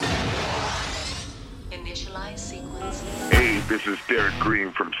Initialize sequence. Hey, this is Derek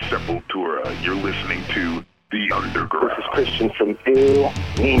Green from Sepultura. You're listening to The Underground. This is Christian from El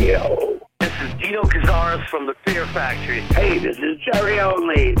Nino. This is Dino Cazares from the Fear Factory. Hey, this is Jerry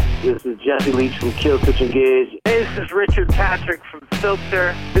Only. This is Jesse Leach from Kill Switch Engage. Hey, this is Richard Patrick from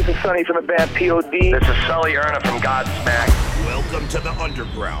Filter. This is Sonny from the band POD. This is Sully Erna from Godsmack. Welcome to The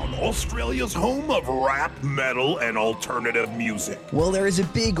Underground, Australia's home of rap, metal, and alternative music. Well, there is a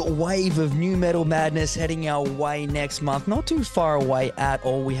big wave of new metal madness heading our way next month. Not too far away at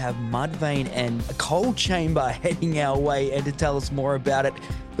all. We have Mudvayne and Cold Chamber heading our way, and to tell us more about it,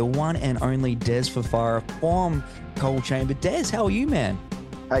 the one and only Dez Fafara from Cold Chamber. Dez, how are you, man?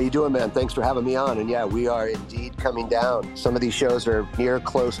 How you doing, man? Thanks for having me on. And yeah, we are indeed coming down. Some of these shows are near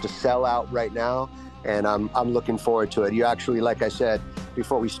close to sell out right now, and I'm looking forward to it. You actually, like I said,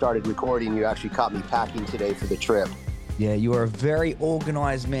 before we started recording, you actually caught me packing today for the trip. Yeah, you are a very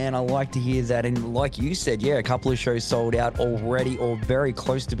organized man. I like to hear that. And like you said, yeah, a couple of shows sold out already or very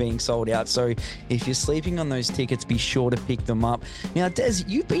close to being sold out. So if you're sleeping on those tickets, be sure to pick them up. Now, Dez,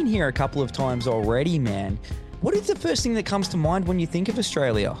 you've been here a couple of times already, man. What is the first thing that comes to mind when you think of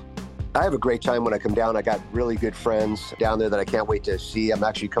Australia? I have a great time when I come down. I got really good friends down there that I can't wait to see. I'm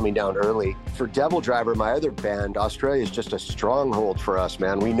actually coming down early. For DevilDriver, my other band, Australia is just a stronghold for us,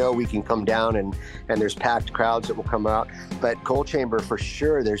 man. We know we can come down and there's packed crowds that will come out. But Cold Chamber, for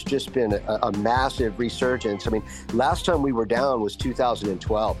sure, there's just been a massive resurgence. I mean, last time we were down was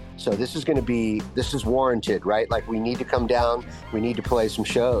 2012. So this is warranted, right? Like, we need to come down, we need to play some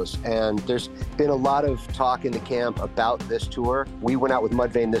shows. And there's been a lot of talk in the camp about this tour. We went out with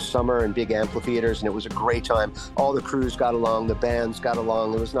Mudvayne this summer in big amphitheaters, and it was a great time. All the crews got along, the bands got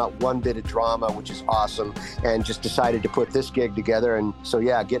along. There was not one bit of drama, which is awesome, and just decided to put this gig together. And so,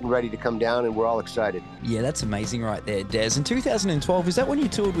 yeah, getting ready to come down, and we're all excited. Yeah, that's amazing right there, Dez. In 2012, is that when you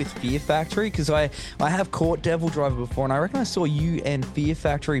toured with Fear Factory? Because I have caught DevilDriver before, and I reckon I saw you and Fear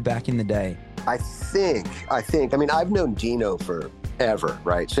Factory back in the day. I think. I mean, I've known Dino forever,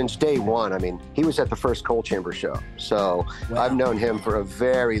 right? Since day one. I mean, he was at the first Cold Chamber show. So wow. I've known him for a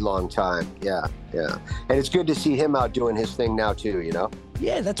very long time. Yeah. And it's good to see him out doing his thing now too, you know?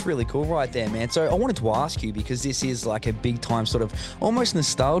 Yeah, that's really cool right there, man. So I wanted to ask you, because this is like a big time sort of almost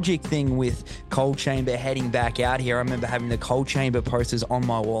nostalgic thing with Cold Chamber heading back out here. I remember having the Cold Chamber posters on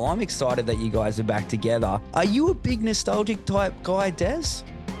my wall. I'm excited that you guys are back together. Are you a big nostalgic type guy, Dez?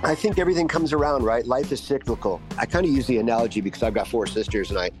 I think everything comes around, right? Life is cyclical. I kind of use the analogy because I've got 4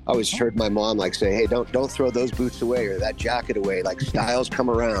 sisters, and I always heard my mom say, hey, don't throw those boots away or that jacket away. Like, styles come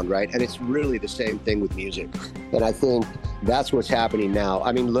around, right? And it's really the same thing with music. And I think that's what's happening now.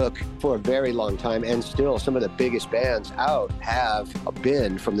 I mean, look, for a very long time, and still some of the biggest bands out have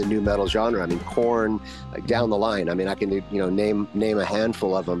been from the new metal genre. I mean, Korn, like down the line. I mean, I can name a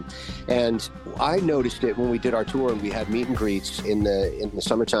handful of them. And I noticed it when we did our tour and we had meet and greets in the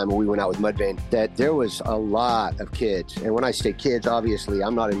summertime when we went out with Mudvayne, that there was a lot of kids. And when I say kids, obviously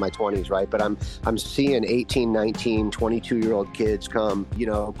I'm not in my 20s, right? But I'm seeing 18, 19, 22-year-old kids come. You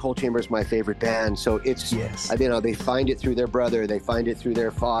know, Cold Chamber is my favorite band. So it's, yes. They find it through their brother, they find it through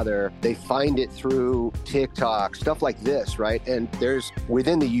their father, they find it through TikTok, stuff like this, right? And there's,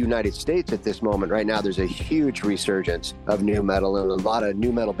 within the United States at this moment right now, there's a huge resurgence of new metal and a lot of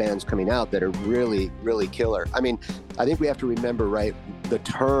new metal bands coming out that are really, really killer. I mean, I think we have to remember, right, the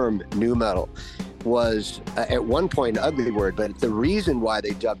term new metal was at one point an ugly word, but the reason why they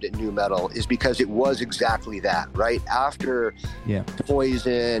dubbed it new metal is because it was exactly that, right? After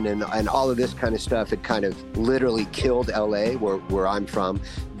Poison and all of this kind of stuff, it kind of literally killed LA, where I'm from.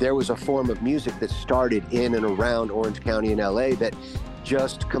 There was a form of music that started in and around Orange County and LA that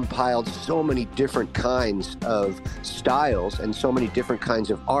just compiled so many different kinds of styles and so many different kinds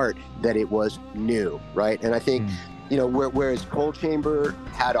of art that it was new, right? And I think you know, whereas Cold Chamber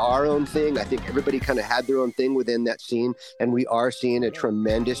had our own thing, I think everybody kind of had their own thing within that scene, and we are seeing a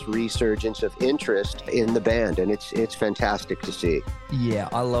tremendous resurgence of interest in the band, and it's fantastic to see. Yeah,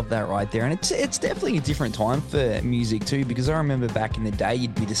 I love that right there, and it's definitely a different time for music too, because I remember back in the day,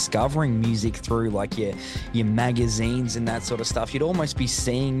 you'd be discovering music through like your magazines and that sort of stuff. You'd almost be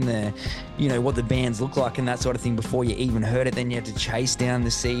seeing what the bands look like and that sort of thing before you even heard it. Then you had to chase down the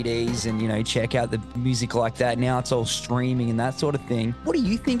CDs and check out the music like that. Now it's all streaming and that sort of thing. What do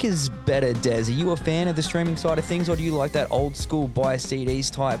you think is better, Dez? Are you a fan of the streaming side of things, or do you like that old school buy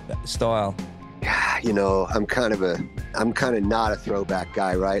CDs type style? you know, I'm kind of not a throwback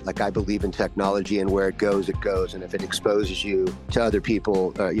guy, right? Like, I believe in technology, and where it goes, and if it exposes you to other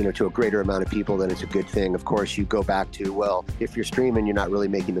people, you know, to a greater amount of people, then it's a good thing. Of course, you go back to, well, if you're streaming, you're not really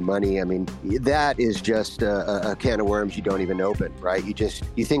making the money. I mean, that is just a can of worms you don't even open, right?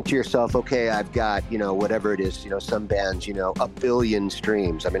 You think to yourself, okay, I've got, you know, whatever it is, you know, some bands, you know, 1 billion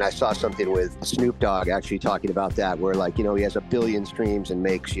streams. I mean, I saw something with Snoop Dogg actually talking about that, where, like, you know, he has 1 billion streams and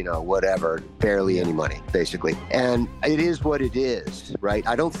makes, you know, whatever, barely any money, basically. And it is what it is, right?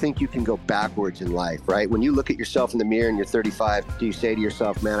 I don't think you can go backwards in life, right? When you look at yourself in the mirror and you're 35, do you say to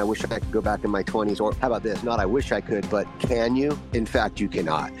yourself, man, I wish I could go back in my 20s? Or how about this? Not I wish I could, but can you? In fact, you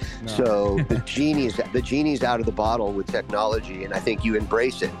cannot. No. So the genie's out of the bottle with technology, and I think you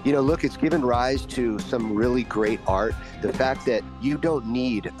embrace it. You know, look, it's given rise to some really great art. The fact that you don't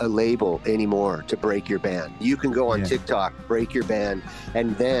need a label anymore to break your band. You can go on TikTok, break your band,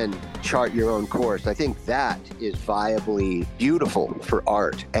 and then chart your own course. I think that is viably beautiful for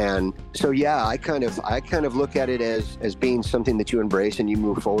art. And so, yeah, I kind of look at it as being something that you embrace and you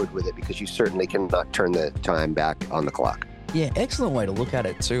move forward with it, because you certainly cannot turn the time back on the clock. Yeah, excellent way to look at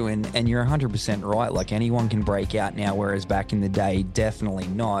it too, and you're 100% right. Like, anyone can break out now, whereas back in the day, definitely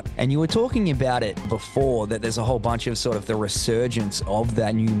not. And you were talking about it before, that there's a whole bunch of sort of the resurgence of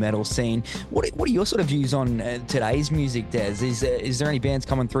that new metal scene. What are your sort of views on today's music, Dez? Is there any bands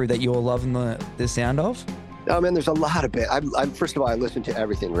coming through that you're loving the sound of? Oh, man, there's a lot of bands. I'm first of all, I listen to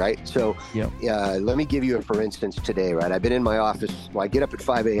everything, right? So let me give you a for instance today, right? I've been in my office. Well, I get up at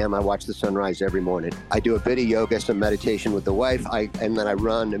 5 a.m. I watch the sunrise every morning. I do a bit of yoga, some meditation with the wife, and then I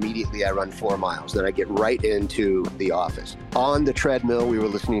run immediately. I run 4 miles. Then I get right into the office. On the treadmill, we were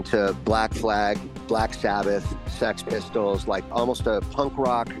listening to Black Flag, Black Sabbath, Sex Pistols, like almost a punk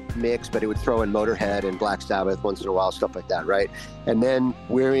rock mix, but it would throw in Motorhead and Black Sabbath once in a while, stuff like that, right? And then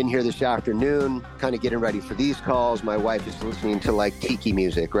we're in here this afternoon, kind of getting ready for these calls. My wife is listening to like tiki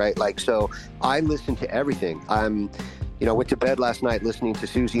music, right? Like, so I listen to everything. Went to bed last night listening to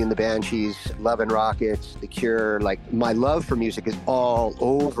Susie and the Banshees, Love and Rockets, The Cure. Like, my love for music is all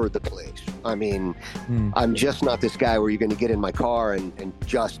over the place. I mean, I'm just not this guy where you're going to get in my car and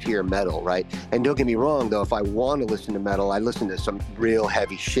just hear metal, right? And don't get me wrong, though, if I want to listen to metal, I listen to some real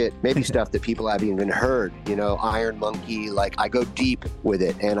heavy shit, maybe stuff that people haven't even heard, you know, Iron Monkey. Like, I go deep with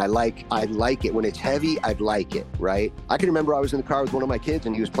it, and I like it. When it's heavy, I like it, right? I can remember I was in the car with one of my kids,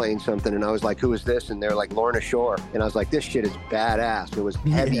 and he was playing something, and I was like, who is this? And they're like, Lorna Shore. And I was like, this shit is badass. It was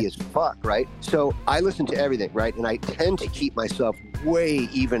heavy as fuck, right? So I listen to everything, right? And I tend to keep myself way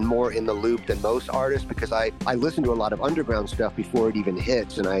even more in the loop than most artists, because I listen to a lot of underground stuff before it even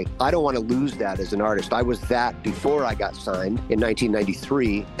hits, and I don't want to lose that as an artist. I was that before I got signed in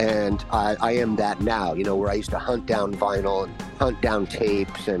 1993, and I am that now, you know, where I used to hunt down vinyl and hunt down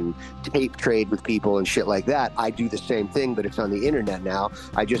tapes and tape trade with people and shit like that. I do the same thing, but it's on the internet now.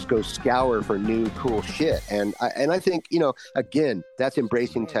 I just go scour for new cool shit, and I think, you know, again, that's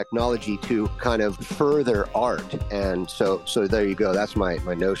embracing technology to kind of further art. And so there you go. That's my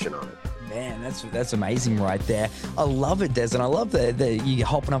notion on it. Man, that's amazing right there. I love it, Des, and I love that you're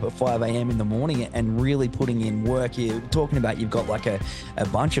hopping up at 5 a.m. in the morning and really putting in work. You're talking about you've got like a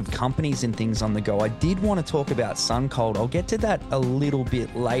bunch of companies and things on the go. I did want to talk about Suncult. I'll get to that a little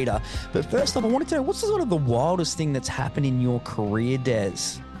bit later. But first off, I wanted to know, what's sort of the wildest thing that's happened in your career,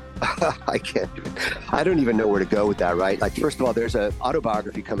 Des? I don't even know where to go with that, right? Like, first of all, there's an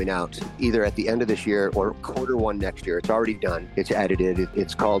autobiography coming out either at the end of this year or Q1 next year. It's already done. It's edited.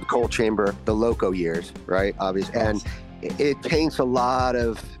 It's called Coal Chamber, The Loco Years, right? Obviously. And it paints a lot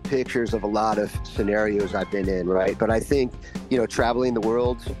of pictures of a lot of scenarios I've been in, right? But I think, you know, traveling the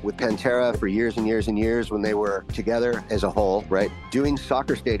world with Pantera for years and years and years when they were together as a whole, right? Doing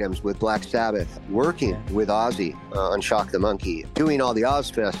soccer stadiums with Black Sabbath, working with Ozzy on Shock the Monkey, doing all the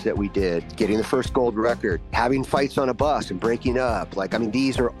Ozfests that we did, getting the first gold record, having fights on a bus and breaking up. Like, I mean,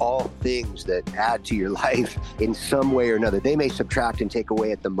 these are all things that add to your life in some way or another. They may subtract and take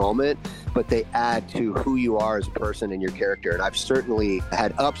away at the moment, but they add to who you are as a person and your character. And I've certainly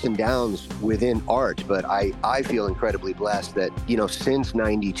had ups and downs within art, but I feel incredibly blessed that, you know, since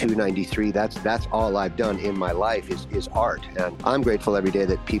 92, 93, that's all I've done in my life is art. And I'm grateful every day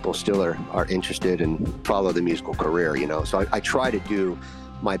that people still are interested and follow the musical career, you know. So I try to do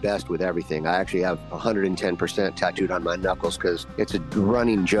my best with everything. I actually have 110% tattooed on my knuckles because it's a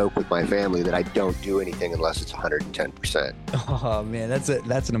running joke with my family that I don't do anything unless it's 110%. Oh man, that's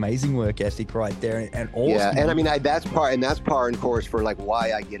an amazing work ethic right there, and awesome. Yeah, and I mean that's par and course for like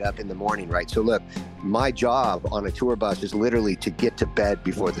why I get up in the morning, right? So look, my job on a tour bus is literally to get to bed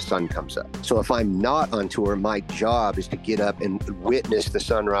before the sun comes up. So if I'm not on tour, my job is to get up and witness the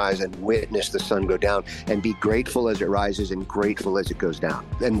sunrise and witness the sun go down and be grateful as it rises and grateful as it goes down.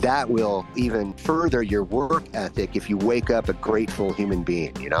 And that will even further your work ethic if you wake up a grateful human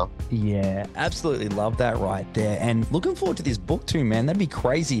being, you know? Yeah, absolutely love that right there. And looking forward to this book too, man. That'd be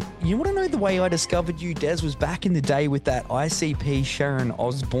crazy. You want to know the way I discovered you, Dez, was back in the day with that ICP Sharon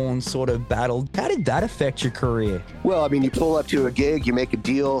Osbourne sort of battle. How did that affect your career? Well, I mean, you pull up to a gig, you make a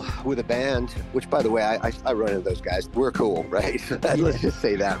deal with a band, which, by the way, I run into those guys. We're cool, right? Let's just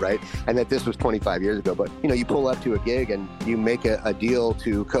say that, right? And that this was 25 years ago. But, you know, you pull up to a gig and you make a deal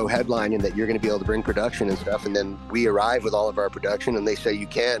to co-headline and that you're going to be able to bring production and stuff. And then we arrive with all of our production and they say you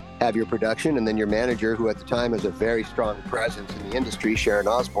can't have your production. And then your manager, who at the time has a very strong presence in the industry, Sharon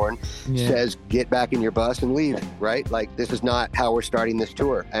Osbourne, says, get back in your bus and leave, right? Like, this is not how we're starting this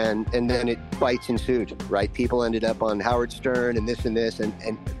tour. And then it fights ensued, right? People ended up on Howard Stern and this.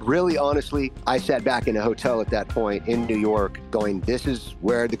 And really, honestly, I sat back in a hotel at that point in New York going, this is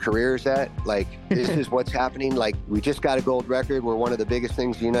where the career is at. Like, this is what's happening. Like, we just got a gold record. We're one of the biggest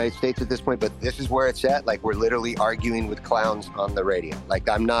things in the United States at this point, but this is where it's at. Like, we're literally arguing with clowns on the radio. Like,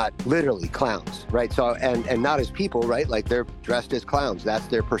 I'm not literally clowns, right? So, and not as people, right? Like, they're dressed as clowns. That's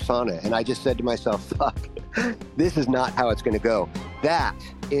their persona. And I just said to myself, fuck, this is not how it's going to go. That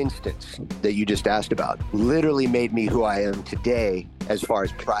instance that you just asked about literally made me who I am today as far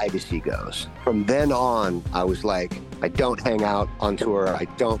as privacy goes. From then on, I was like, I don't hang out on tour. I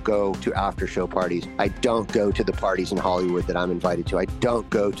don't go to after show parties. I don't go to the parties in Hollywood that I'm invited to. I don't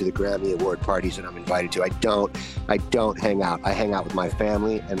go to the Grammy Award parties that I'm invited to. I don't hang out. I hang out with my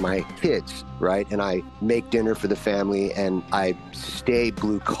family and my kids, right? And I make dinner for the family and I stay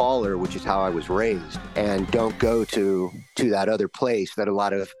blue collar, which is how I was raised, and don't go to that other place that a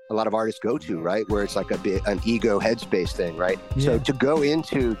lot of artists go to, right? Where it's like an ego headspace thing, right? Yeah. So to go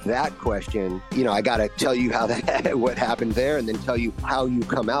into that question, you know, I got to tell you how what happened there and then tell you how you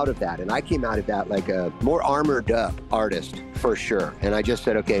come out of that. And I came out of that like a more armored up artist for sure. And I just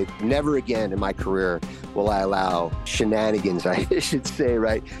said, okay, never again in my career will I allow shenanigans, I should say,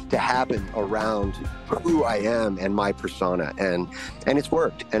 right, to happen around who I am and my persona. And it's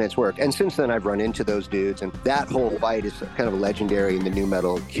worked. And since then I've run into those dudes, and that whole fight is kind of legendary in the nu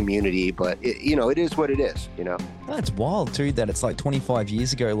metal community, but it is what it is, you know? That's wild too, that it's like 25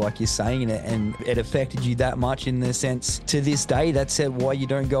 years ago, like you're saying it, and it affected you that much in the sense to this day. That's why you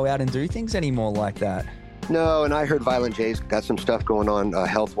don't go out and do things anymore like that. No, and I heard Violent J's got some stuff going on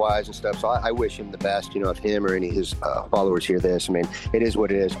health-wise and stuff, so I wish him the best, if him or any of his followers hear this. I mean, it is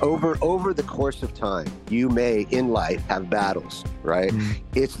what it is. Over the course of time, you may, in life, have battles, right? Mm.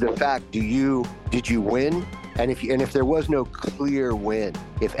 It's the fact, did you win? And if there was no clear win,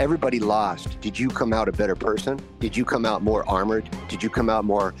 if everybody lost, did you come out a better person? Did you come out more armored? Did you come out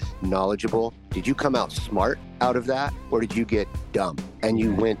more knowledgeable? Did you come out smart out of that? Or did you get dumb and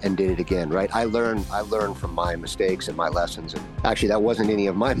you went and did it again, right? I learned from my mistakes and my lessons. And actually, that wasn't any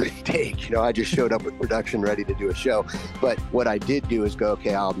of my mistake. I just showed up with production ready to do a show. But what I did do is go,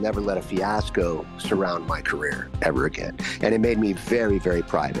 okay, I'll never let a fiasco surround my career ever again. And it made me very, very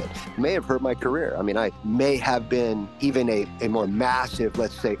private. It may have hurt my career. I mean, I may have been even a more massive,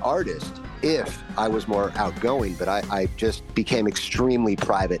 let's say, artist if I was more outgoing, but I just became extremely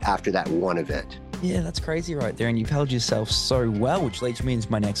private after that one event. Yeah, that's crazy right there. And you've held yourself so well, which leads me into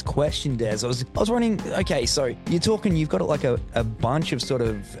my next question, Dez. I was wondering, okay, so you've got like a bunch of sort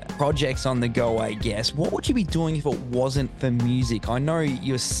of projects on the go, I guess. What would you be doing if it wasn't for music? I know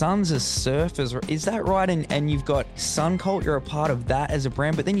your sons are surfers, is that right? And you've got Suncult, you're a part of that as a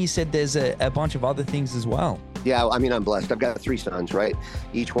brand, but then you said there's a bunch of other things as well. Yeah, I mean, I'm blessed. I've got 3 sons, right?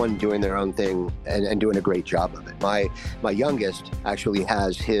 Each one doing their own thing and doing a great job of it. My youngest actually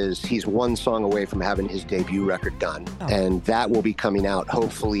he's one song away from having his debut record done. Oh. And that will be coming out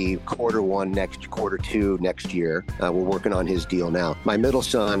hopefully quarter 2 next year. We're working on his deal now. My middle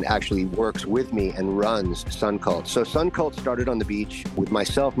son actually works with me and runs Suncult. So Suncult started on the beach with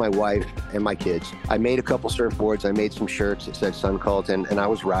myself, my wife, and my kids. I made a couple surfboards. I made some shirts that said Suncult, and I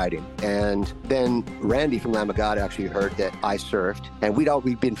was riding. And then Randy from Lamb of God actually heard that I surfed, and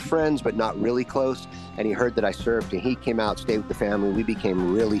we'd been friends but not really close, and he heard that I surfed, and he came out, stayed with the family. We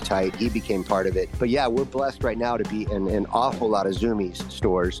became really tight. He became part of it. But yeah, we're blessed right now to be in an awful lot of Zoomies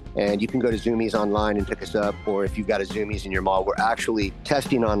stores, and you can go to Zoomies online and pick us up, or if you've got a Zoomies in your mall, we're actually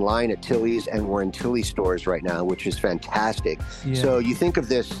testing online at Tilly's, and we're in Tilly stores right now, which is fantastic. Yeah. So you think of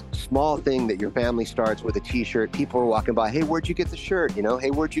this small thing that your family starts with a t-shirt, people are walking by, hey, where'd you get the shirt? Hey,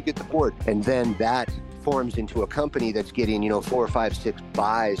 where'd you get the board? And then that forms into a company that's getting, 4 or 5, 6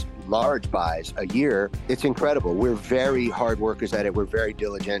 buys, large buys a year, it's incredible. We're very hard workers at it. We're very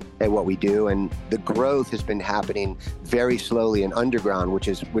diligent at what we do. And the growth has been happening very slowly and underground, which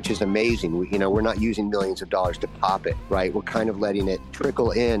is amazing. We're not using millions of dollars to pop it, right? We're kind of letting it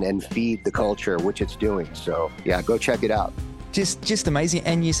trickle in and feed the culture, which it's doing. So yeah, go check it out. Just amazing.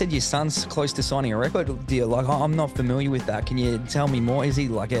 And you said your son's close to signing a record deal. Like, I'm not familiar with that. Can you tell me more? Is he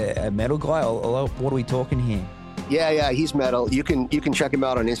like a metal guy, or what are we talking here? Yeah, he's metal. You can check him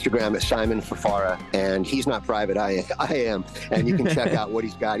out on Instagram at Simon Fafara, and he's not private. I am, and you can check out what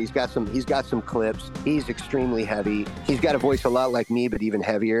he's got. He's got some clips. He's extremely heavy. He's got a voice a lot like me, but even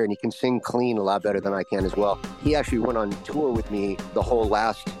heavier, and he can sing clean a lot better than I can as well. He actually went on tour with me the whole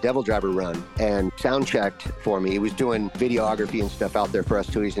last DevilDriver run and sound checked for me. He was doing videography and stuff out there for us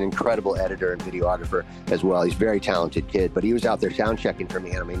too. He's an incredible editor and videographer as well. He's a very talented kid, but he was out there sound checking for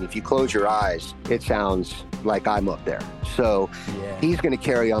me. And I mean, if you close your eyes, it sounds like I'm up there. So he's going to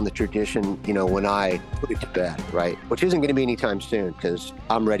carry on the tradition, when I put it to bed, right? Which isn't going to be anytime soon, because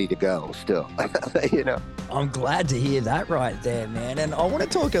I'm ready to go still, I'm glad to hear that right there, man. And I want to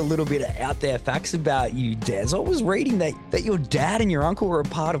talk a little bit out there facts about you, Dez. I was reading that your dad and your uncle were a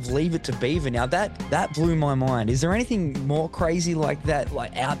part of Leave It to Beaver. Now that blew my mind. Is there anything more crazy like that,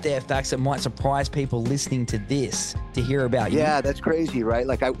 like out there facts that might surprise people listening to this to hear about you? Yeah, that's crazy, right?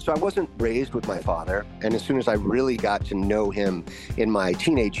 So I wasn't raised with my father, and as soon as I really got to know him in my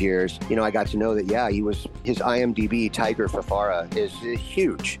teenage years, I got to know that, his IMDb, Tiger Fafara, is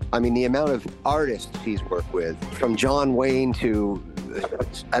huge. I mean, the amount of artists he's worked with, from John Wayne to,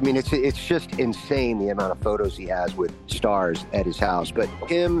 it's just insane the amount of photos he has with stars at his house. But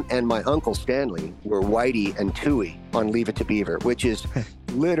him and my uncle Stanley were Whitey and Tooey on Leave It to Beaver, which is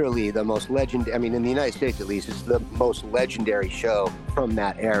literally the most legendary, in the United States at least, it's the most legendary show from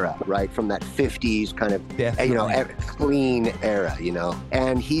that era, right? From that 50s kind of, clean era,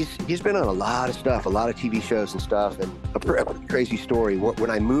 And he's been on a lot of stuff, a lot of TV shows and stuff. And a crazy story, when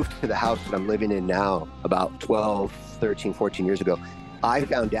I moved to the house that I'm living in now, about 12, 13, 14 years ago, I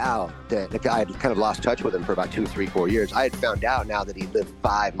found out that the guy had kind of lost touch with him for about 2, 3, 4 years. I had found out now that he lived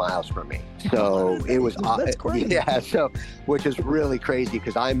 5 miles from me. So it was, that's great. Yeah. So, which is really crazy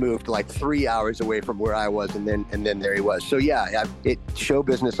because I moved like 3 hours away from where I was, and then there he was. So yeah, show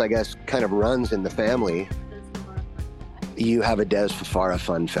business, I guess, kind of runs in the family. You have a Dez Fafara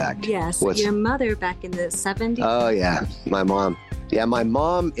fun fact. Yes, your mother back in the 70s. Oh yeah, my mom. Yeah, my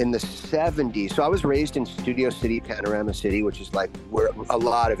mom in the 70s. So I was raised in Studio City, Panorama City, which is like where a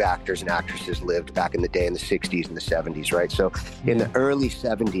lot of actors and actresses lived back in the day in the 60s and the 70s, right? So in the early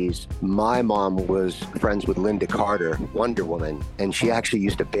 70s, my mom was friends with Linda Carter, Wonder Woman, and she actually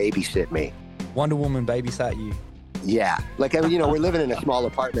used to babysit me. Wonder Woman babysat you? Yeah. Like, we're living in a small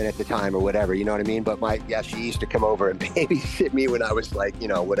apartment at the time or whatever, you know what I mean? But she used to come over and babysit me when I was like,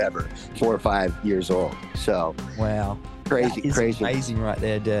 4 or 5 years old. So. Wow. Crazy. Amazing right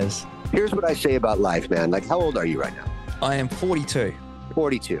there, Dez. Here's what I say about life, man. Like, how old are you right now? I am 42.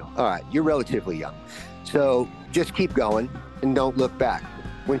 42. All right. You're relatively young. So just keep going and don't look back.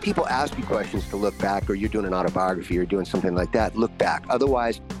 When people ask you questions to look back, or you're doing an autobiography or doing something like that, look back.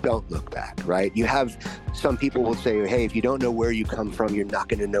 Otherwise, don't look back, right? You have some people will say, hey, if you don't know where you come from, you're not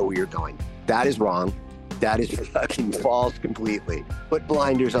going to know where you're going. That is wrong. That is fucking false completely. Put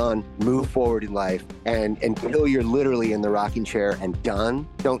blinders on, move forward in life, and until you're literally in the rocking chair and done,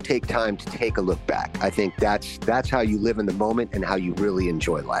 don't take time to take a look back. I think that's how you live in the moment and how you really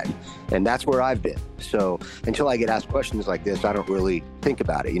enjoy life. And that's where I've been. So until I get asked questions like this, I don't really think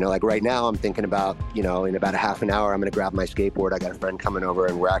about it. Like right now I'm thinking about, in about a half an hour, I'm going to grab my skateboard. I got a friend coming over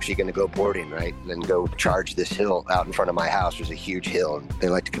and we're actually going to go boarding, right? And then go charge this hill out in front of my house. There's a huge hill and they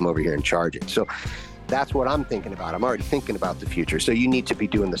like to come over here and charge it. So that's what I'm thinking about. I'm already thinking about the future. So you need to be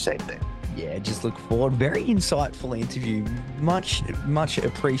doing the same thing. Yeah, just look forward. Very insightful interview. Much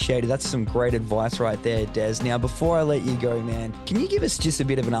appreciated. That's some great advice right there, Dez. Now, before I let you go, man, can you give us just a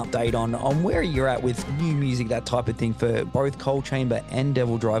bit of an update on where you're at with new music, that type of thing, for both Coal Chamber and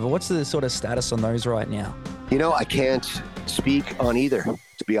DevilDriver? What's the sort of status on those right now? I can't speak on either,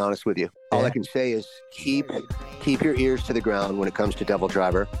 to be honest with you. All I can say is keep your ears to the ground when it comes to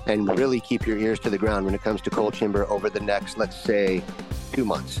DevilDriver, and really keep your ears to the ground when it comes to Coal Chamber over the next, let's say, 2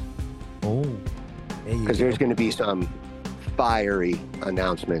 months. Oh, because there's going to be some fiery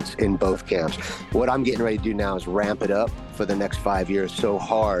announcements in both camps. What I'm getting ready to do now is ramp it up for the next 5 years so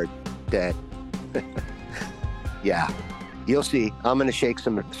hard that, yeah, you'll see. I'm going to shake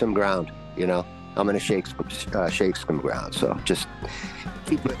some ground. I'm going to shake some ground. So just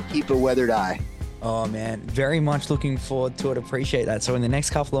keep a weathered eye. Oh, man, very much looking forward to it. Appreciate that. So in the next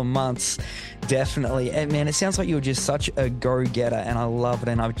couple of months, definitely. And, man, it sounds like you're just such a go-getter, and I love it.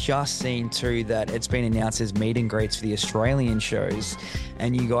 And I've just seen, too, that it's been announced as meet and greets for the Australian shows,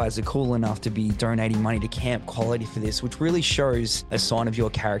 and you guys are cool enough to be donating money to Camp Quality for this, which really shows a sign of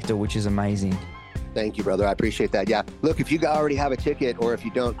your character, which is amazing. Thank you, brother. I appreciate that. Yeah. Look, if you already have a ticket, or if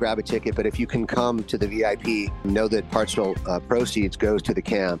you don't, grab a ticket. But if you can come to the VIP, know that partial proceeds goes to the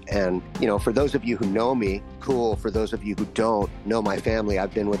camp. And, you know, for those of you who know me, cool. For those of you who don't know my family,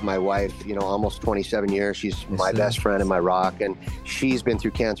 I've been with my wife, you know, almost 27 years. She's my best friend and my rock. And she's been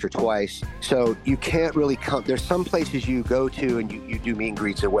through cancer twice. So you can't really come. There's some places you go to and you do meet and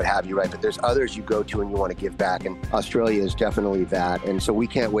greets or what have you, right? But there's others you go to and you want to give back. And Australia is definitely that. And so we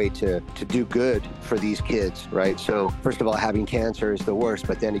can't wait to do good for these kids, right? So first of all, having cancer is the worst,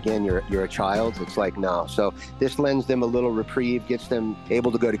 but then again, you're a child. It's like, no. So this lends them a little reprieve, gets them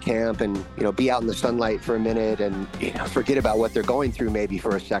able to go to camp and, you know, be out in the sunlight for a minute and, you know, forget about what they're going through maybe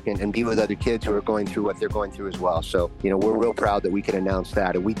for a second and be with other kids who are going through what they're going through as well. So, you know, we're real proud that we can announce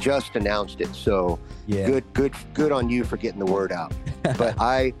that, and we just announced it. So yeah, good on you for getting the word out. But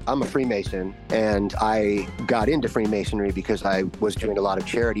I'm a Freemason, and I got into Freemasonry because I was doing a lot of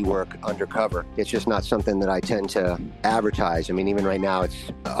charity work undercover. It's just not something that I tend to advertise. I mean, even right now,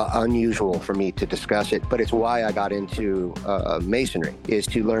 it's unusual for me to discuss it, but it's why I got into Masonry, is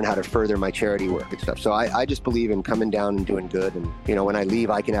to learn how to further my charity work and stuff. So I just believe in coming down and doing good. And, you know, when I leave,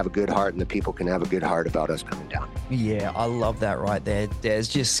 I can have a good heart and the people can have a good heart about us coming down. Yeah, I love that right there. There's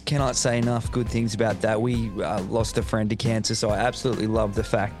just cannot say enough good things about that. We lost a friend to cancer, so I absolutely love the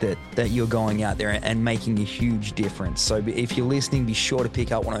fact that you're going out there and making a huge difference. So if you're listening, be sure to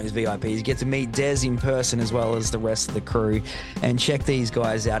pick up one of those VIPs. You get to meet Dez in person as well as the rest of the crew, and check these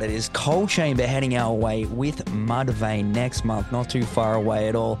guys out. It is Coal Chamber heading our way with Mudvayne next month, not too far away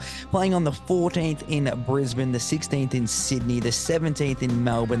at all. Playing on the 14th in Brisbane, the 16th in Sydney, the 17th in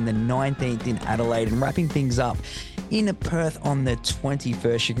Melbourne, the 19th in Adelaide, and wrapping things up in Perth on the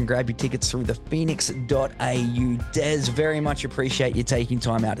 21st. You can grab your tickets through thephoenix.au. Dez, very much appreciate you taking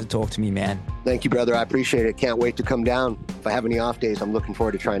time out to talk to me, man. Thank you, brother. I appreciate it. Can't wait to come down. If I have any off days, I'm looking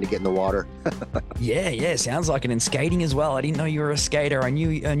forward to trying to get in the water. Yeah, sounds like it. And skating as well. I didn't know you were a skater. I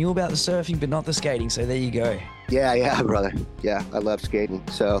knew about the surfing, but not the skating. So there you go. Yeah, brother. Yeah, I love skating.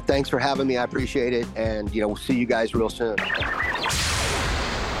 So thanks for having me. I appreciate it. And, you know, we'll see you guys real soon.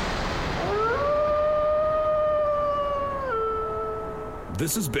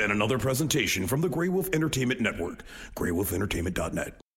 This has been another presentation from the Grey Wolf Entertainment Network, greywolfentertainment.net.